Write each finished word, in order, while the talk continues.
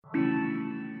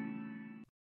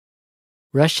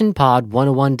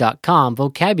RussianPod101.com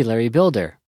Vocabulary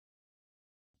Builder.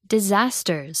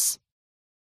 Disasters.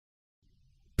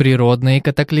 Природные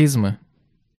катаклизмы.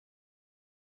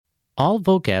 All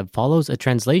vocab follows a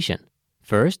translation.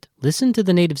 First, listen to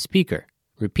the native speaker.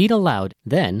 Repeat aloud,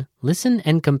 then listen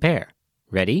and compare.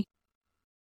 Ready?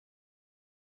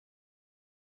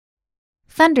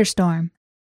 Thunderstorm.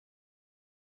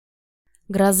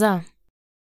 Гроза.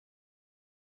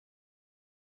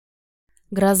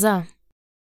 Гроза.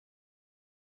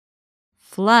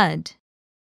 Flood.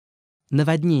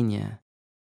 Наводнение.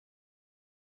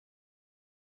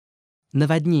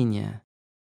 Наводнение.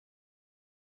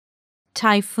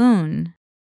 Typhoon.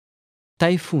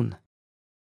 Тайфун.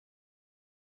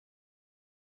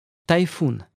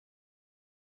 Тайфун.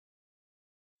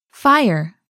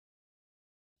 Fire.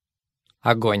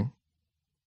 Огонь.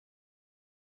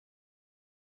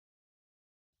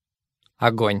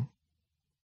 Огонь.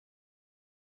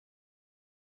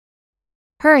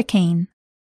 Hurricane.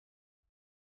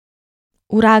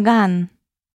 Ураган.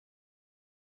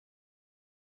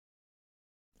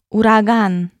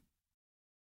 Ураган.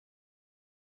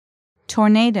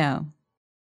 Tornado.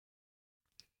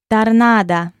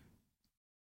 Торнадо.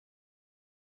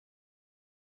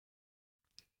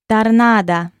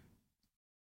 Торнадо.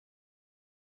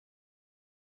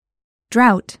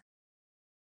 Drought.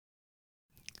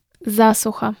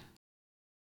 Засуха.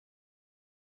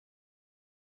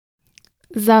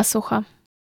 Засуха.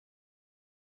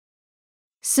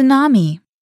 Tsunami.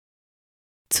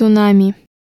 Цунами.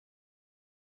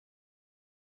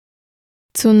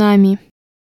 Цунами.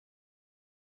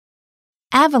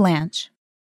 Avalanche.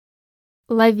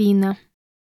 Лавина.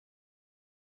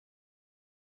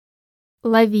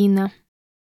 Лавина.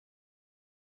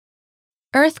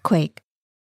 Earthquake.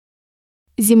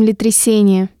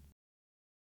 Землетрясение.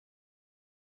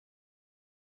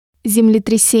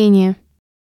 Землетрясение.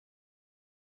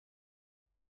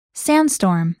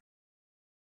 Sandstorm.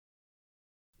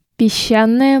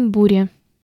 Песчаная буря.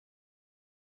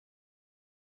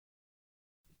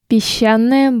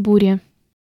 Песчаная буря.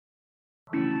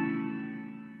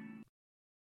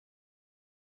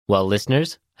 Well,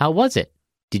 listeners, how was it?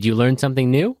 Did you learn something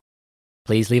new?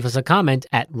 Please leave us a comment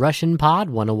at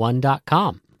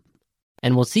RussianPod101.com.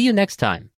 And we'll see you next time.